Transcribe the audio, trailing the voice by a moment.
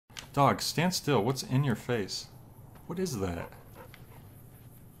Dog, stand still. What's in your face? What is that?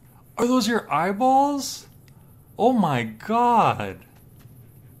 Are those your eyeballs? Oh my god.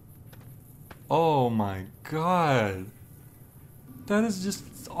 Oh my god. That is just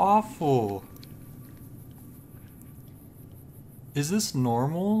awful. Is this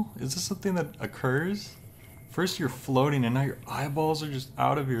normal? Is this something that occurs? First you're floating and now your eyeballs are just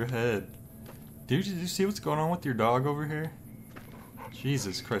out of your head. Dude, did you see what's going on with your dog over here?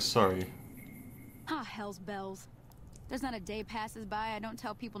 Jesus Christ, sorry. Ah, hell's bells. There's not a day passes by I don't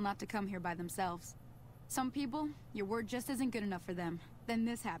tell people not to come here by themselves. Some people, your word just isn't good enough for them. Then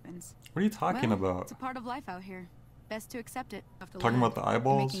this happens. What are you talking Well, about? It's a part of life out here. Best to accept it. Talking about the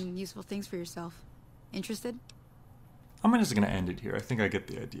eyeballs? Making useful things for yourself. Interested? I'm just gonna end it here. I think I get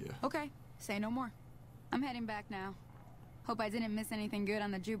the idea. Okay, say no more. I'm heading back now. Hope I didn't miss anything good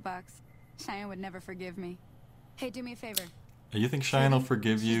on the jukebox. Cheyenne would never forgive me. Hey, do me a favor. You think Cheyenne will Sadie,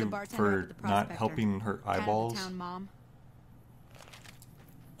 forgive she's the you bartender for up at the not Prospector. helping her Kind of the eyeballs? town mom.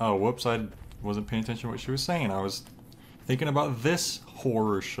 Oh, whoops, I wasn't paying attention to what she was saying. I was thinking about this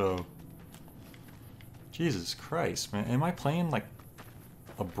horror show. Jesus Christ, man. Am I playing like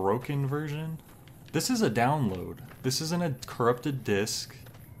a broken version? This is a download. This isn't a corrupted disc.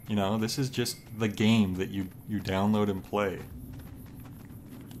 You know, this is just the game that you download and play.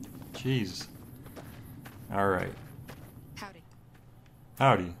 Jeez. Alright. Howdy.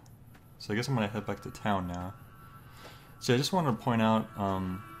 Howdy. So I guess I'm gonna head back to town now. So I just wanted to point out,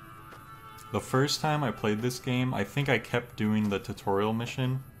 the first time I played this game, I think I kept doing the tutorial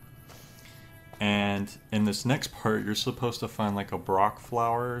mission. And in this next part, you're supposed to find like a Brock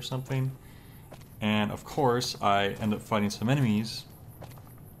flower or something. And of course, I end up fighting some enemies.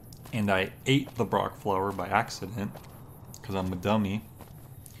 And I ate the Brock flower by accident, because I'm a dummy.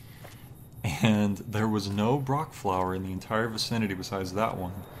 And there was no Brock flower in the entire vicinity besides that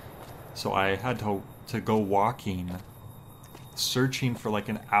one. So I had to go walking, searching for like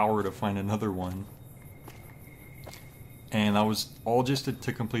an hour to find another one. And that was all just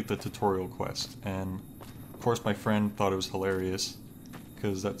to complete the tutorial quest. And of course my friend thought it was hilarious,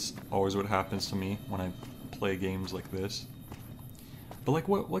 because that's always what happens to me when I play games like this. But like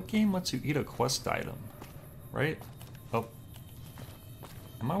what game lets you eat a quest item? Right? Oh.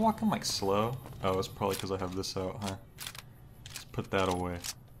 Am I walking like slow? Oh, it's probably because I have this out, huh? Let's put that away.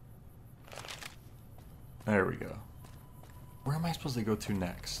 There we go. Where am I supposed to go to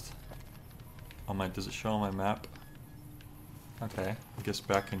next? On my, does it show on my map? Okay, I guess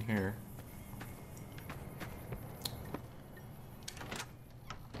back in here.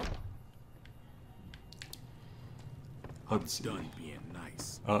 I'm done being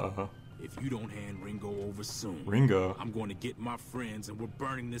nice. Uh-oh. If you don't hand Ringo over soon, Ringo? I'm going to get my friends and we're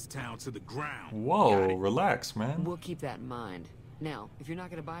burning this town to the ground. Got Whoa, it? relax, man. We'll keep that in mind. Now, if you're not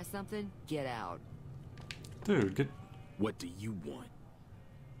gonna buy something, get out. Dude, get... What do you want?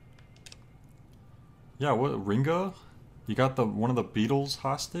 Yeah, what, Ringo? You got one of the Beatles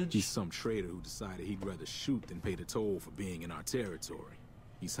hostage? He's some traitor who decided he'd rather shoot than pay the toll for being in our territory.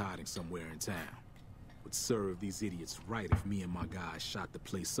 He's hiding somewhere in town. Would serve these idiots right if me and my guys shot the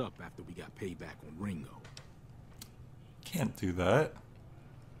place up after we got payback on Ringo. Can't do that.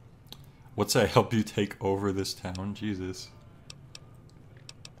 What's that, help you take over this town? Jesus.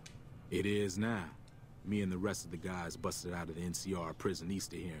 It is now. Me and the rest of the guys busted out of the NCR prison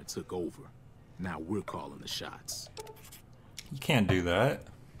east of here and took over. Now we're calling the shots. You can't do that.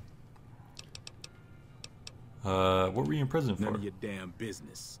 What were you in prison for? None of your damn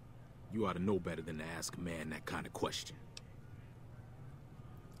business. You ought to know better than to ask a man that kind of question.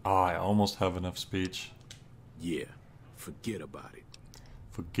 Oh, I almost have enough speech. Yeah, forget about it.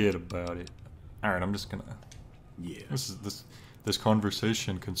 Forget about it. Alright, I'm just gonna... Yeah. This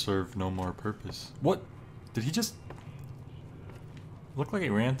conversation can serve no more purpose. What? Did he just... Looked like he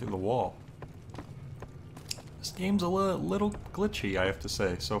ran through the wall. This game's a little glitchy, I have to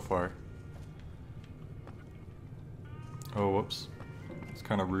say, so far. Oh, whoops. It's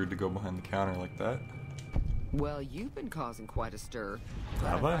kind of rude to go behind the counter like that. Well, you've been causing quite a stir. Glad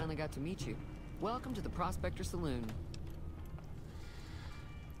Have I? I finally got to meet you. Welcome to the Prospector Saloon.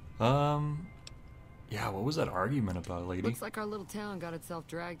 Yeah, what was that argument about, lady? Looks like our little town got itself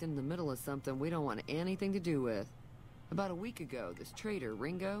dragged into the middle of something we don't want anything to do with. About a week ago, this traitor,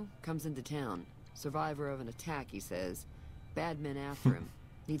 Ringo, comes into town. Survivor of an attack, he says. Bad men after him.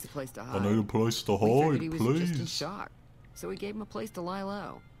 Needs a place to hide. I need a place to We figured hide, he was just in please. shock. So we gave him a place to lie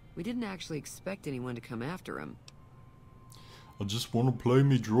low. We didn't actually expect anyone to come after him. I just want to play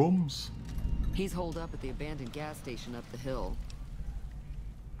me drums. He's holed up at the abandoned gas station up the hill.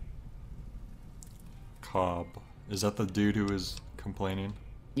 Cobb. Is that the dude who is complaining?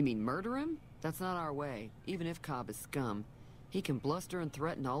 You mean murder him? That's not our way, even if Cobb is scum. He can bluster and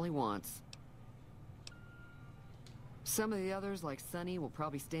threaten all he wants. Some of the others, like Sonny, will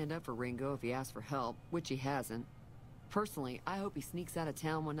probably stand up for Ringo if he asks for help, which he hasn't. Personally, I hope he sneaks out of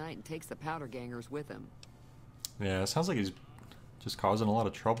town one night and takes the powder gangers with him. Yeah, it sounds like he's just causing a lot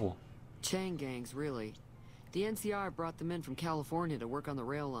of trouble. Chain gangs, really. The NCR brought them in from California to work on the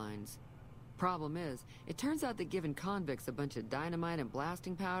rail lines. Problem is, it turns out that giving convicts a bunch of dynamite and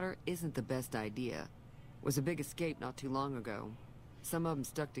blasting powder isn't the best idea. It was a big escape not too long ago. Some of them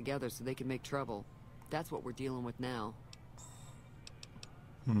stuck together so they could make trouble. That's what we're dealing with now.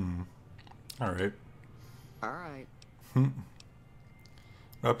 Alright. Alright. What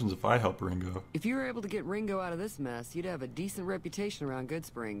happens if I help Ringo? If you were able to get Ringo out of this mess, you'd have a decent reputation around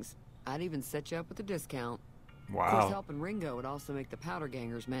Goodsprings. I'd even set you up with a discount. Of course, Wow. helping Ringo would also make the powder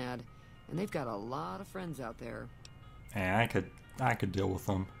gangers mad. And they've got a lot of friends out there. Yeah, I could deal with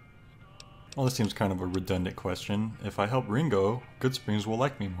them. Well, this seems kind of a redundant question. If I help Ringo, Goodsprings will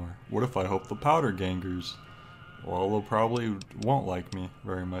like me more. What if I help the powder gangers? Well, they'll probably won't like me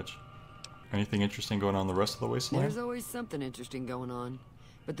very much. Anything interesting going on the rest of the wasteland? There's always something interesting going on.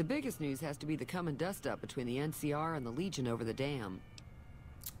 But the biggest news has to be the coming dust-up between the NCR and the Legion over the dam.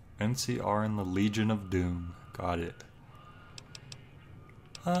 NCR and the Legion of Doom. Got it.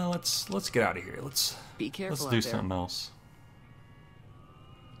 Let's get out of here. Let's Be careful do out there. something else.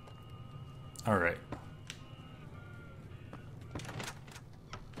 All right.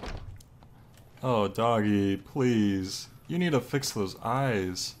 Oh, doggy, please. You need to fix those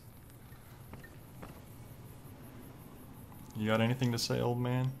eyes. You got anything to say, old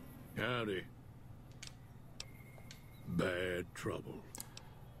man? Howdy. Bad trouble.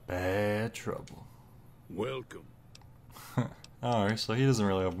 Bad trouble. Welcome. Alright, so he doesn't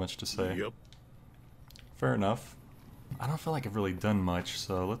really have much to say. Yep. Fair enough. I don't feel like I've really done much,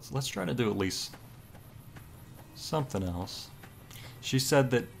 so let's try to do at least something else. She said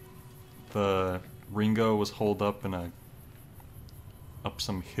that the Ringo was holed up in up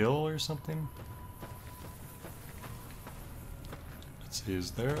some hill or something. Let's see,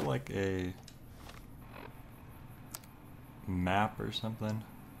 is there like a map or something?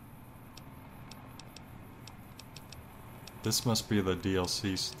 This must be the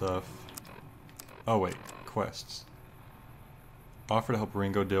DLC stuff. Oh wait, quests. Offer to help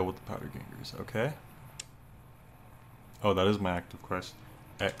Ringo deal with the powder gangers. Okay. Oh, that is my active quest.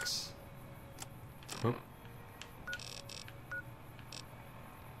 X. Oop.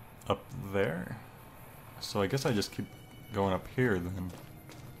 Up there? So I guess I just keep going up here then.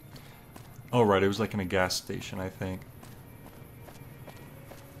 Oh right, it was like in a gas station, I think.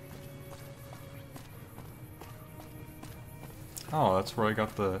 Oh, that's where I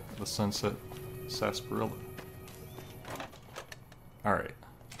got the Sunset Sarsaparilla. Alright.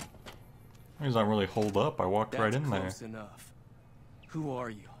 He's not really holed up. I walked right in there. Close enough. Who are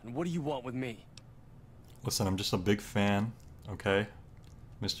you, and what do you want with me? Listen, I'm just a big fan, okay?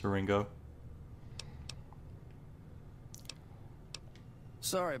 Mr. Ringo.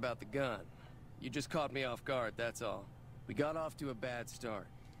 Sorry about the gun. You just caught me off guard, that's all. We got off to a bad start.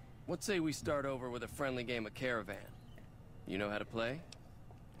 What say we start over with a friendly game of Caravan? You know how to play?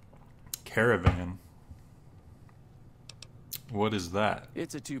 Caravan. What is that?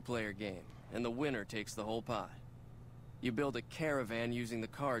 It's a two-player game, and the winner takes the whole pot. You build a caravan using the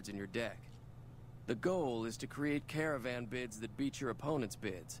cards in your deck. The goal is to create caravan bids that beat your opponent's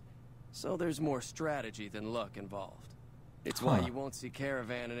bids. So there's more strategy than luck involved. It's why Huh. you won't see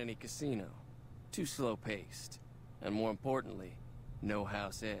Caravan in any casino. Too slow-paced. And more importantly, no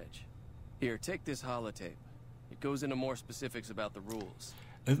house edge. Here, take this holotape. It goes into more specifics about the rules.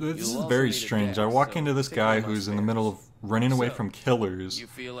 This You'll is also very need a strange. deck, I walk so into this take guy all my who's in the middle of spares. running away So, from killers, You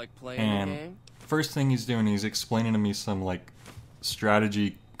feel like playing the and game? first thing he's doing, he's explaining to me some like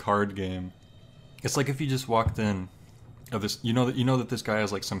strategy card game. It's like if you just walked in of this, you know that this guy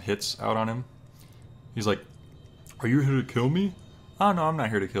has like some hits out on him. He's like, "Are you here to kill me?" "Oh no, I'm not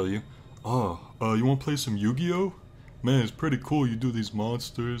here to kill you." "Oh, you want to play some Yu-Gi-Oh? Man, it's pretty cool. You do these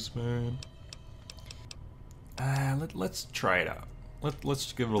monsters, man." Let's try it out.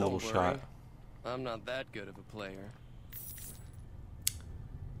 Let's give it a Don't little worry. shot. I'm not that good of a player.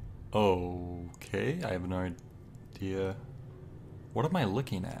 Okay, I have no idea. What am I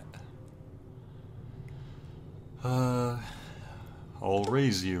looking at? I'll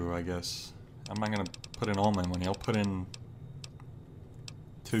raise you, I guess. I'm not gonna put in all my money. I'll put in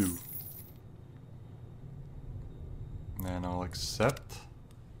 2. And I'll accept.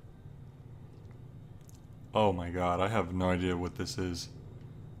 Oh my god, I have no idea what this is.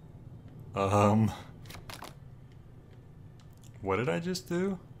 What did I just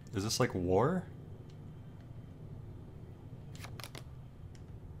do? Is this like war?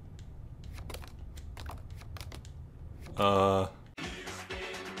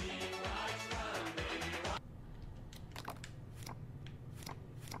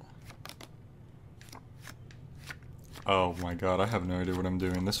 Oh my god, I have no idea what I'm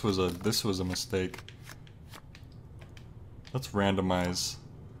doing. This was a mistake. Let's randomize.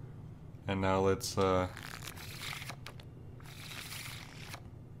 And now let's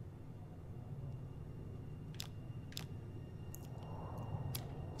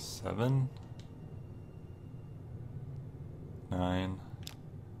 7, 9,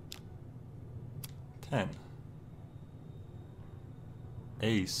 10.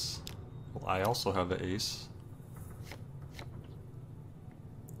 Ace. Well, I also have an ace.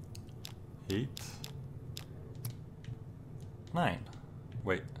 8, 9.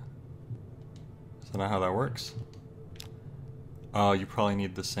 Wait. Is that not how that works? Oh, you probably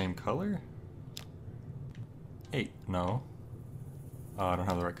need the same color? 8. No. Oh, I don't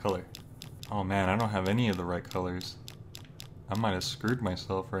have the right color. Oh man, I don't have any of the right colors. I might have screwed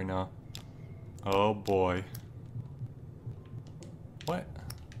myself right now. Oh boy. What?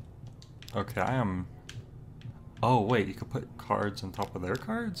 Okay, I am... Oh wait, you could put cards on top of their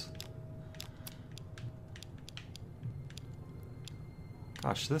cards?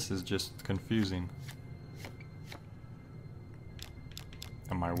 Gosh, this is just confusing.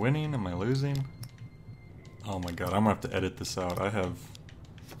 Am I winning? Am I losing? Oh my god, I'm gonna have to edit this out. I have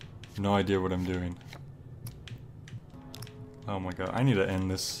no idea what I'm doing. Oh my god, I need to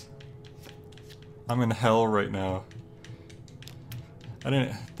end this. I'm in hell right now. I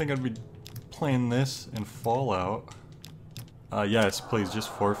didn't think I'd be playing this in Fallout. Yes, please, just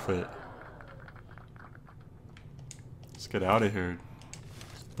forfeit. Let's get out of here.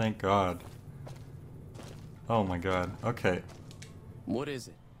 Thank God. Oh my god. Okay. What is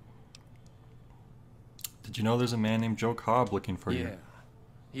it? Did you know there's a man named Joe Cobb looking for you? Yeah.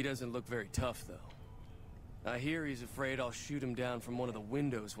 He doesn't look very tough, though. I hear he's afraid I'll shoot him down from one of the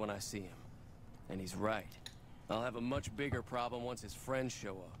windows when I see him. And he's right. I'll have a much bigger problem once his friends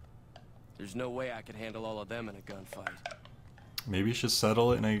show up. There's no way I could handle all of them in a gunfight. Maybe you should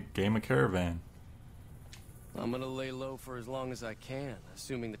settle it in a game of Caravan. I'm gonna lay low for as long as I can,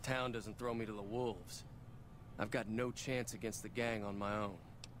 assuming the town doesn't throw me to the wolves. I've got no chance against the gang on my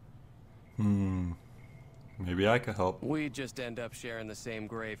own. Maybe I could help. We just end up sharing the same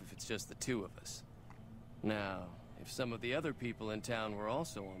grave if it's just the two of us. Now, if some of the other people in town were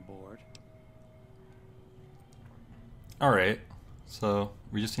also on board... Alright, so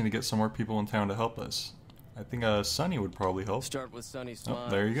we just need to get some more people in town to help us. I think Sunny would probably help. Start with Sunny Oh,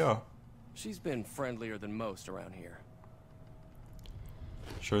 Smiles. there you go. She's been friendlier than most around here.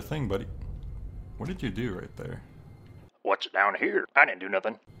 Sure thing, buddy. What did you do right there? What's down here? I didn't do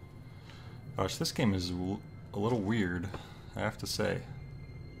nothing. Gosh, this game is a little weird, I have to say.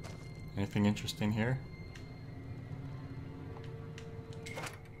 Anything interesting here?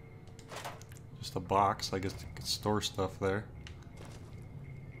 Just a box, I guess you could store stuff there.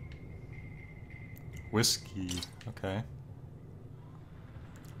 Whiskey, okay.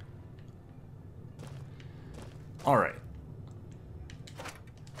 Alright.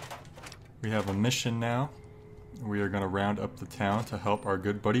 We have a mission now. We are going to round up the town to help our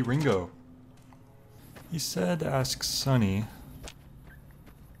good buddy Ringo. He said ask Sunny.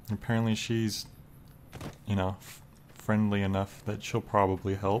 Apparently she's, you know, friendly enough that she'll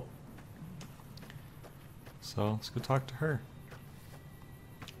probably help. So let's go talk to her.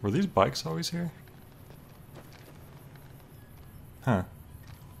 Were these bikes always here? Huh.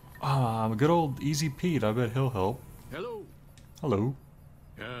 Ah, good old Easy Pete. I bet he'll help. Hello. Hello.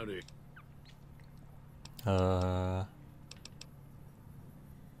 Howdy.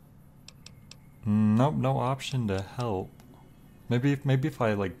 Nope, no option to help. Maybe if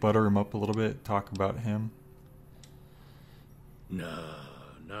I like butter him up a little bit, talk about him. Nah.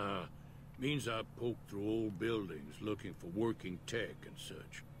 Means I poke through old buildings looking for working tech and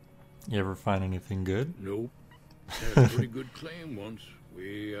such. You ever find anything good? Nope. Had a pretty good claim once,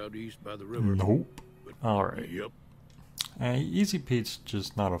 way out east by the river. Nope. But, Alright. Yep. Easy Pete's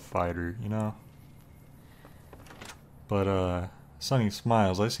just not a fighter, you know? But, Sunny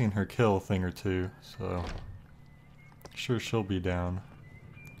Smiles, I seen her kill a thing or two, so... Sure she'll be down.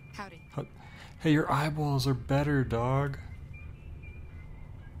 Howdy. Hey, your eyeballs are better, dog.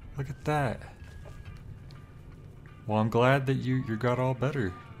 Look at that. Well, I'm glad that you got all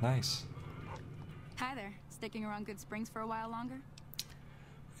better. Nice. Hi there. Sticking around Good Springs for a while longer?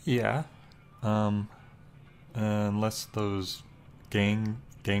 Yeah. Unless those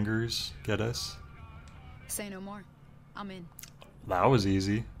gangers get us. Say no more. I'm in. That was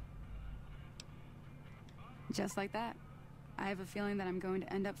easy. Just like that. I have a feeling that I'm going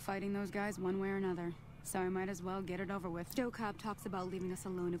to end up fighting those guys one way or another. So I might as well get it over with. Joe Cobb talks about leaving us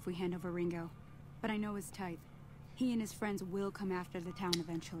alone if we hand over Ringo. But I know his type. He and his friends will come after the town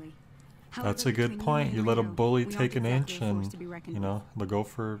eventually. That's However, a good between point. and You let a Ringo, bully we take aren't an exactly inch a force and, to be reckoned you know, they'll go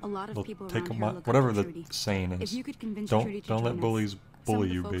for, A lot of they'll people take around a here look up whatever to the Trudy. saying If is. you could convince Trudy to Don't let join us, bullies some bully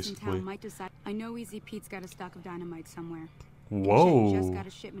of you, the folks in basically. town might decide. I know Easy Pete's got a stock of dynamite somewhere. Whoa. Jet just got a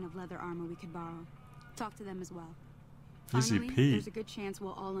shipment of leather armor we could borrow. Talk to them as well. Easy Finally, Pete. there's a good chance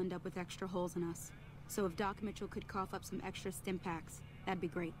we'll all end up with extra holes in us. So if Doc Mitchell could cough up some extra stim packs, that'd be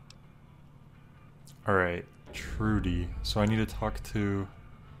great. Alright, Trudy. So I need to talk to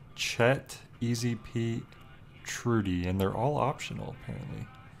Chet, Easy Pete, Trudy, and they're all optional apparently.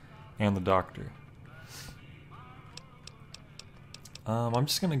 And the doctor. I'm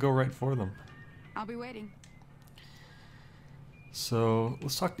just gonna go right for them. I'll be waiting. So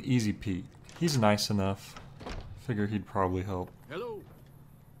let's talk to Easy Pete. He's nice enough. Figure he'd probably help. Hello.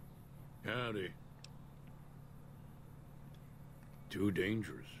 Howdy. Too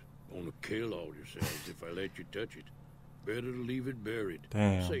dangerous. Gonna kill all yourselves if I let you touch it. Better to leave it buried.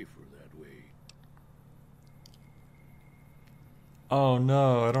 Damn. Safer that way. Oh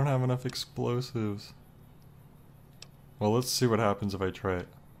no, I don't have enough explosives. Well, let's see what happens if I try it.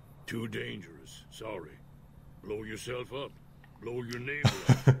 Too dangerous. Sorry. Blow yourself up. Blow your neighbor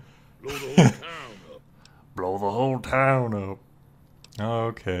up. Blow the whole town up. Blow the whole town up.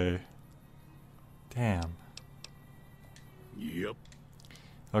 Okay. Damn. Yep.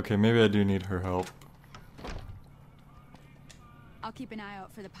 Okay, maybe I do need her help. I'll keep an eye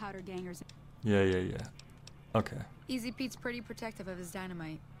out for the powder gangers. Yeah. Okay. Easy Pete's pretty protective of his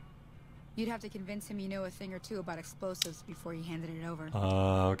dynamite. You'd have to convince him you know a thing or two about explosives before you handed it over.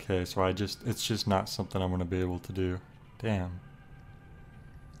 Okay, so it's just not something I'm gonna be able to do. Damn.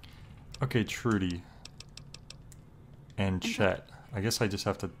 Okay, Trudy. And Chet. I guess I just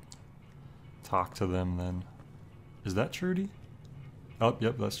have to talk to them then. Is that Trudy? Oh,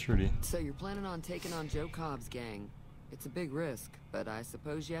 yep, that's Trudy. So you're planning on taking on Joe Cobb's gang. It's a big risk, but I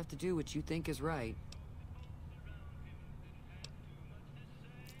suppose you have to do what you think is right.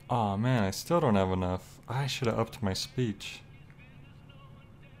 Aw, man, I still don't have enough. I should have upped my speech.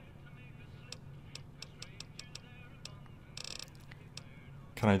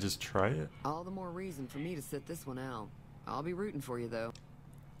 Can I just try it? All the more reason for me to sit this one out. I'll be rooting for you, though.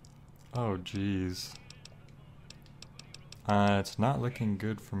 Oh, jeez. It's not looking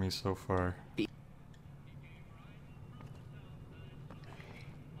good for me so far.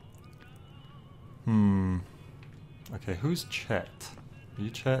 Okay, who's Chet? Are you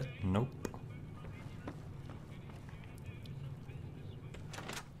Chet? Nope.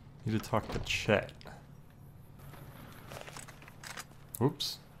 Need to talk to Chet.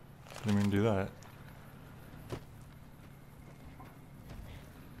 Oops. Didn't mean to do that.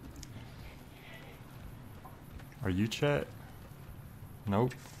 Are you Chet?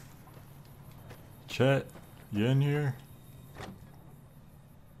 Nope. Chet, you in here?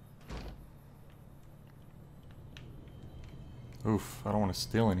 Oof, I don't want to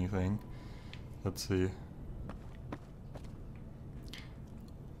steal anything. Let's see.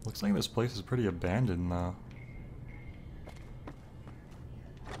 Looks like this place is pretty abandoned though.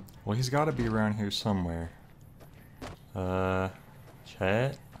 Well, he's got to be around here somewhere.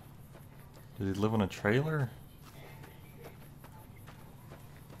 Chet? Did he live in a trailer?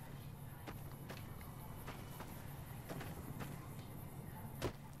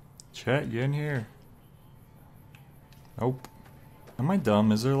 Chet, you in here? Nope. Am I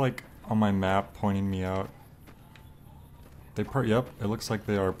dumb? Is there like on my map pointing me out? Yep, it looks like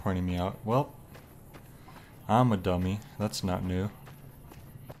they are pointing me out. Well, I'm a dummy. That's not new.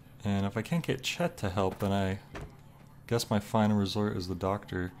 And if I can't get Chet to help, then I guess my final resort is the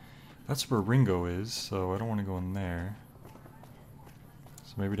doctor. That's where Ringo is, so I don't want to go in there.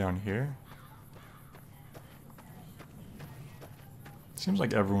 So maybe down here? Seems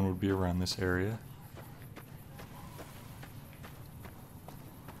like everyone would be around this area.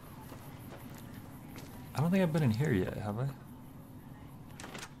 I don't think I've been in here yet, have I?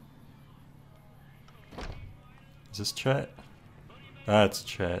 Is this Chet? That's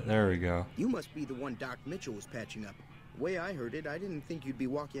Chet. There we go. You must be the one Doc Mitchell was patching up. The way I heard it, I didn't think you'd be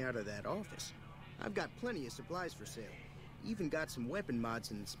walking out of that office. I've got plenty of supplies for sale. Even got some weapon mods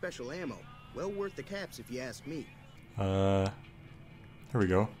and special ammo. Well worth the caps if you ask me. Here we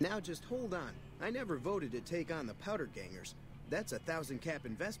go. Now just hold on. I never voted to take on the powder gangers. That's a 1,000 cap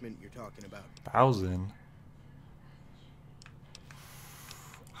investment you're talking about. 1,000?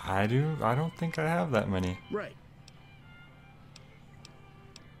 I don't think I have that many. Right.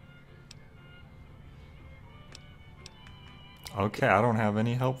 Okay, I don't have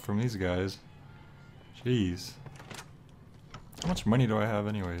any help from these guys. Jeez. How much money do I have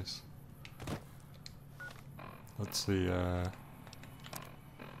anyways? Let's see,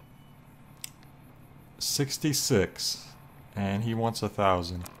 66. And he wants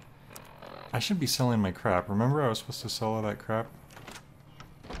 1,000. I should be selling my crap. Remember I was supposed to sell all that crap?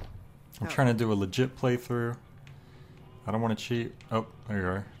 I'm trying to do a legit playthrough. I don't want to cheat. Oh, there you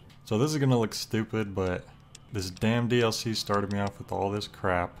are. So this is gonna look stupid, but this damn DLC started me off with all this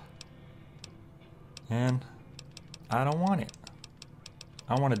crap. And I don't want it.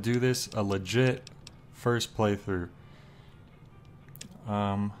 I want to do this a legit first playthrough.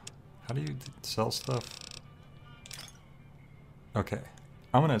 How do you sell stuff? Okay.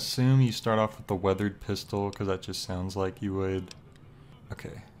 I'm gonna assume you start off with the weathered pistol, because that just sounds like you would.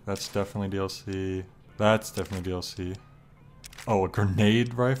 Okay, that's definitely DLC. That's definitely DLC. Oh, a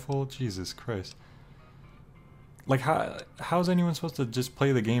grenade rifle? Jesus Christ. Like, how's anyone supposed to just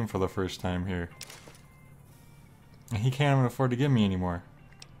play the game for the first time here? And he can't even afford to give me anymore.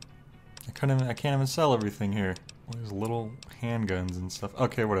 I can't even sell everything here. Well, there's little handguns and stuff.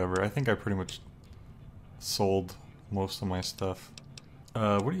 Okay, whatever. I think I pretty much sold most of my stuff.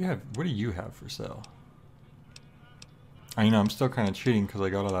 What do you have? What do you have for sale? I know I'm still kind of cheating because I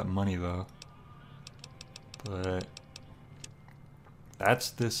got all that money though. But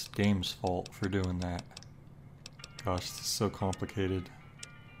that's this game's fault for doing that. Gosh, this is so complicated.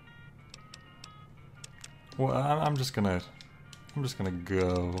 Well, I'm just gonna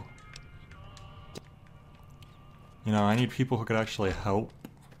go. You know, I need people who could actually help.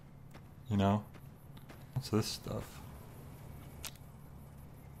 You know? What's this stuff?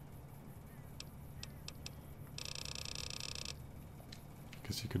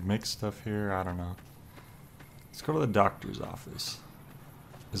 Guess you could make stuff here, I don't know. Let's go to the doctor's office.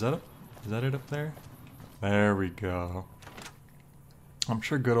 Is that it up there? There we go. I'm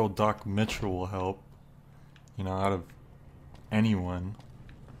sure good old Doc Mitchell will help. You know, out of anyone.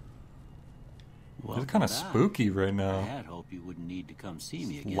 It's kind of spooky right now. I had hoped you wouldn't need to come see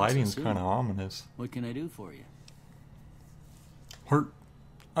me again. Lighting's kind of ominous. What can I do for you? Hurt.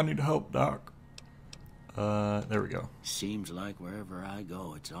 I need help, Doc. There we go. Seems like wherever I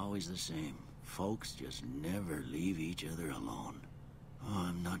go, it's always the same. Folks just never leave each other alone. Oh,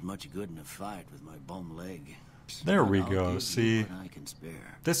 I'm not much good in a fight with my bum leg. There we go. See, I can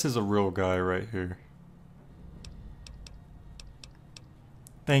spare. This is a real guy right here.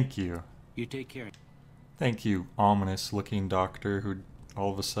 Thank you. You take care. Thank you, ominous-looking doctor who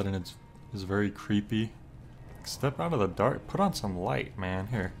all of a sudden is very creepy. Step out of the dark. Put on some light, man.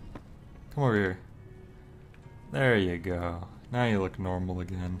 Here. Come over here. There you go. Now you look normal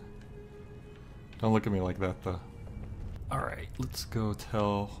again. Don't look at me like that, though. Alright, let's go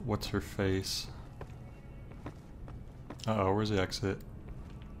tell what's-her-face. Uh-oh, where's the exit?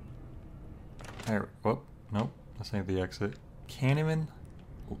 There. Whoop. Nope, that's not the exit. Can't even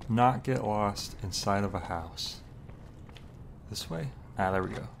not get lost inside of a house. This way? Ah, there we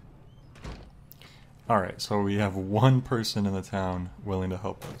go. Alright, so we have one person in the town willing to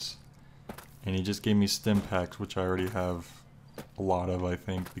help us. And he just gave me stim packs, which I already have a lot of, I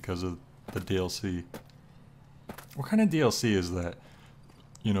think, because of the DLC. What kind of DLC is that?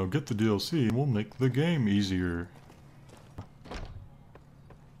 You know, get the DLC and we'll make the game easier.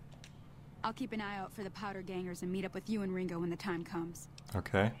 I'll keep an eye out for the powder gangers and meet up with you and Ringo when the time comes.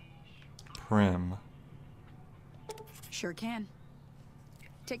 Okay. Prim. Sure can.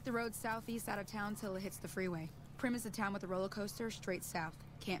 Take the road southeast out of town till it hits the freeway. Prim is the town with the roller coaster straight south.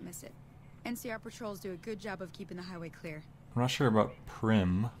 Can't miss it. NCR patrols do a good job of keeping the highway clear. I'm not sure about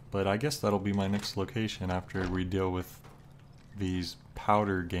Prim, but I guess that'll be my next location after we deal with these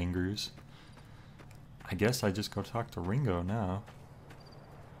powder gangers. I guess I just go talk to Ringo now.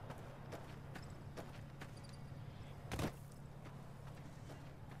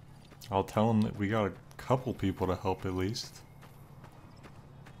 I'll tell him that we got a couple people to help at least.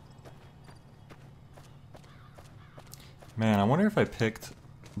 Man, I wonder if I picked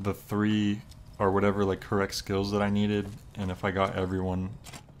the 3 or whatever like correct skills that I needed, and if I got everyone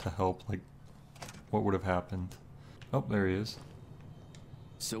to help, like what would have happened. Oh, there he is.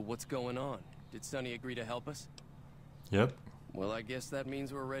 So what's going on? Did Sonny agree to help us? Yep. Well, I guess that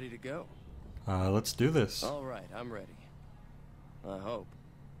means we're ready to go. Let's do this. All right, I'm ready. I hope.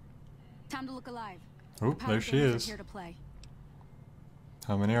 Time to look alive. Oh, there she is. Here to play.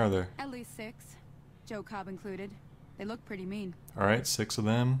 How many are there? At least 6. Joe Cobb included. They look pretty mean. Alright, 6 of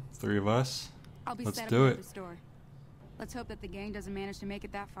them, 3 of us. I'll be Let's set do up it. at the store. Let's hope that the gang doesn't manage to make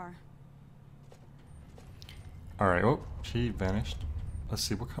it that far. Alright, oh, she vanished. Let's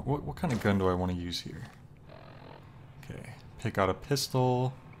see, what kind of gun do I want to use here? Okay, Pick out a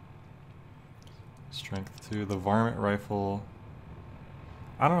pistol. Strength 2. The varmint rifle.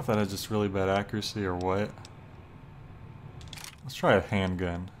 I don't know if that has just really bad accuracy or what. Let's try a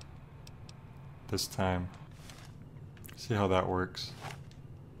handgun this time. See how that works.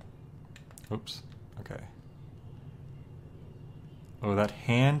 Oops. Okay. Oh, that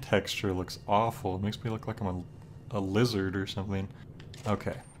hand texture looks awful. It makes me look like I'm a lizard or something.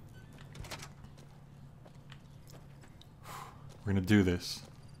 Okay. We're gonna do this.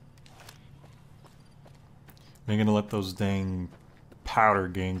 We ain't gonna let those dang powder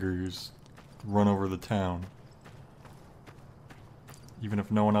gangers run over the town. Even if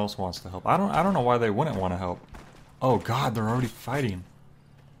no one else wants to help. I don't know why they wouldn't want to help. Oh god, they're already fighting.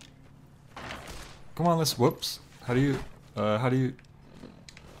 Come on, let's whoops. How do you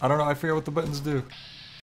I don't know, I forget what the buttons do.